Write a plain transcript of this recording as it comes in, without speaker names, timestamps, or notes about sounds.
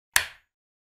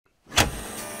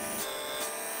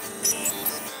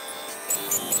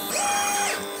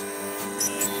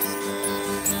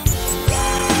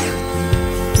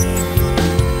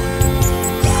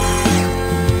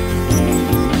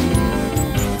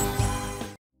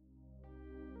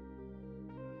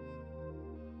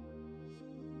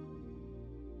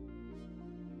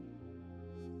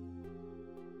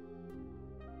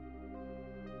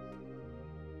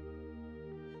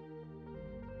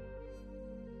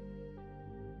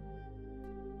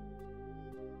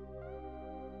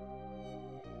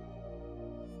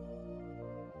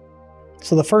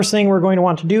So the first thing we're going to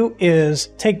want to do is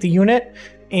take the unit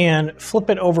and flip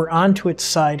it over onto its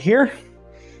side here.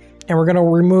 And we're going to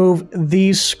remove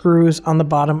these screws on the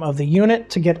bottom of the unit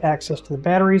to get access to the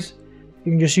batteries.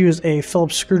 You can just use a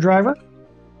Phillips screwdriver.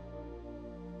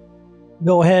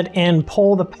 Go ahead and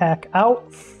pull the pack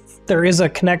out. There is a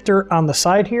connector on the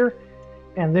side here,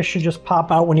 and this should just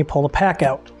pop out when you pull the pack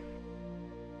out.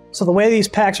 So the way these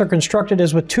packs are constructed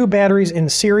is with 2 batteries in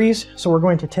series. So we're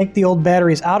going to take the old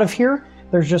batteries out of here.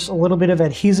 There's just a little bit of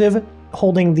adhesive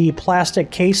holding the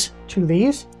plastic case to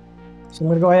these. So I'm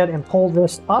going to go ahead and pull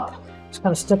this up. Just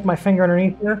kind of stick my finger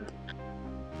underneath here.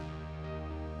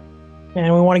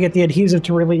 And we want to get the adhesive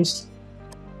to release.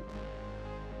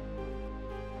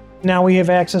 Now we have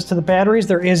access to the batteries.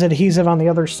 There is adhesive on the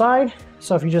other side.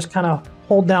 So if you just kind of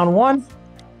hold down one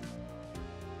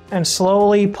and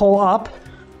slowly pull up,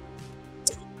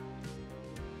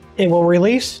 it will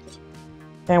release.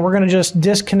 And we're going to just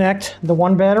disconnect the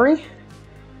one battery.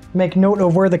 Make note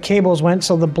of where the cables went.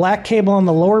 So the black cable on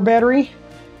the lower battery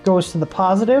goes to the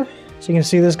positive. So you can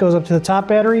see this goes up to the top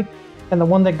battery. And the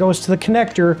one that goes to the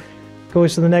connector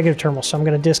goes to the negative terminal. So I'm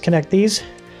going to disconnect these.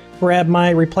 Grab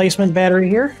my replacement battery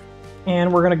here.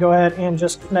 And we're going to go ahead and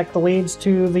just connect the leads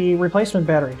to the replacement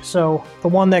battery. So the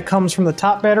one that comes from the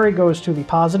top battery goes to the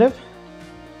positive.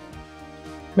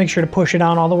 Make sure to push it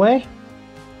down all the way.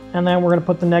 And then we're going to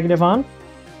put the negative on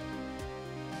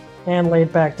and lay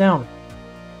it back down.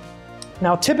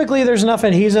 Now typically there's enough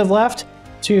adhesive left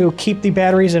to keep the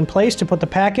batteries in place to put the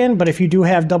pack in, but if you do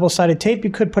have double-sided tape, you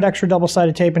could put extra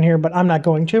double-sided tape in here, but I'm not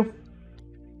going to.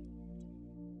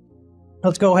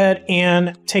 Let's go ahead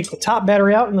and take the top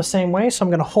battery out in the same way. So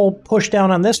I'm going to push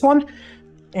down on this one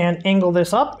and angle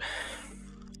this up.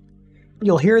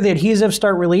 You'll hear the adhesive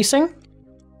start releasing.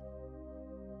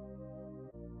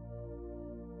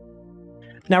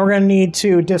 Now we're going to need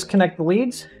to disconnect the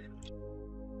leads.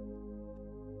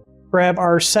 Grab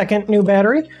our second new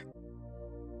battery.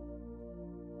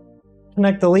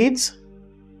 Connect the leads.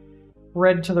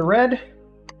 Red to the red.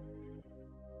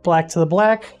 Black to the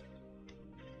black.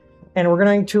 And we're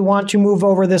going to want to move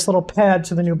over this little pad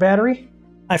to the new battery.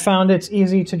 I found it's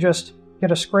easy to just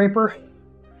get a scraper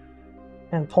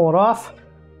and pull it off.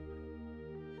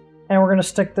 And we're going to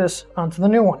stick this onto the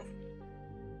new one.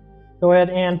 Go ahead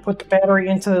and put the battery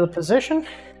into the position.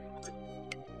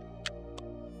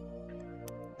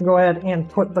 Go ahead and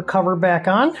put the cover back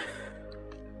on.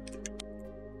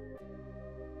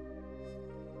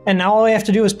 And now all I have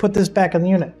to do is put this back in the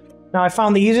unit. Now I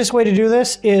found the easiest way to do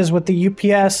this is with the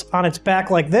UPS on its back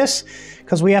like this,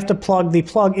 because we have to plug the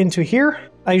plug into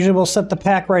here. I usually will set the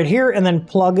pack right here and then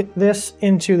plug this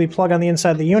into the plug on the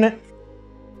inside of the unit.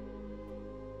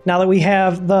 Now that we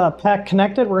have the pack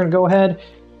connected, we're going to go ahead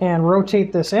and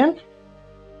rotate this in.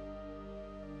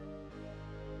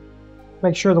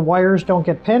 Make sure the wires don't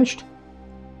get pinched.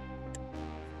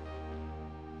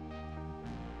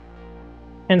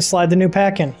 And slide the new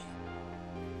pack in.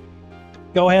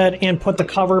 Go ahead and put the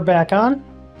cover back on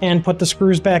and put the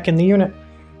screws back in the unit.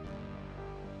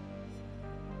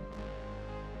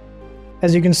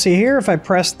 As you can see here, if I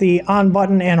press the on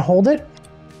button and hold it,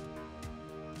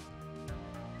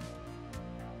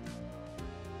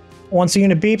 once the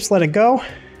unit beeps, let it go.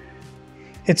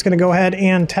 It's going to go ahead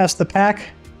and test the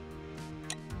pack.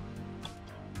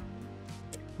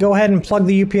 Go ahead and plug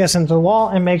the UPS into the wall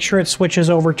and make sure it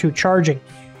switches over to charging.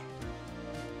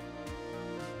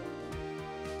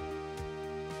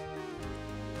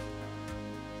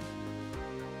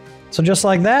 So just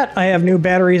like that, I have new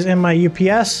batteries in my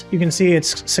UPS. You can see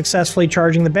it's successfully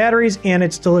charging the batteries and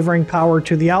it's delivering power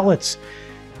to the outlets.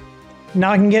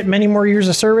 Now I can get many more years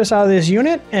of service out of this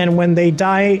unit, and when they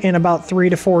die in about 3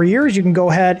 to 4 years, you can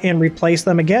go ahead and replace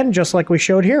them again, just like we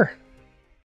showed here.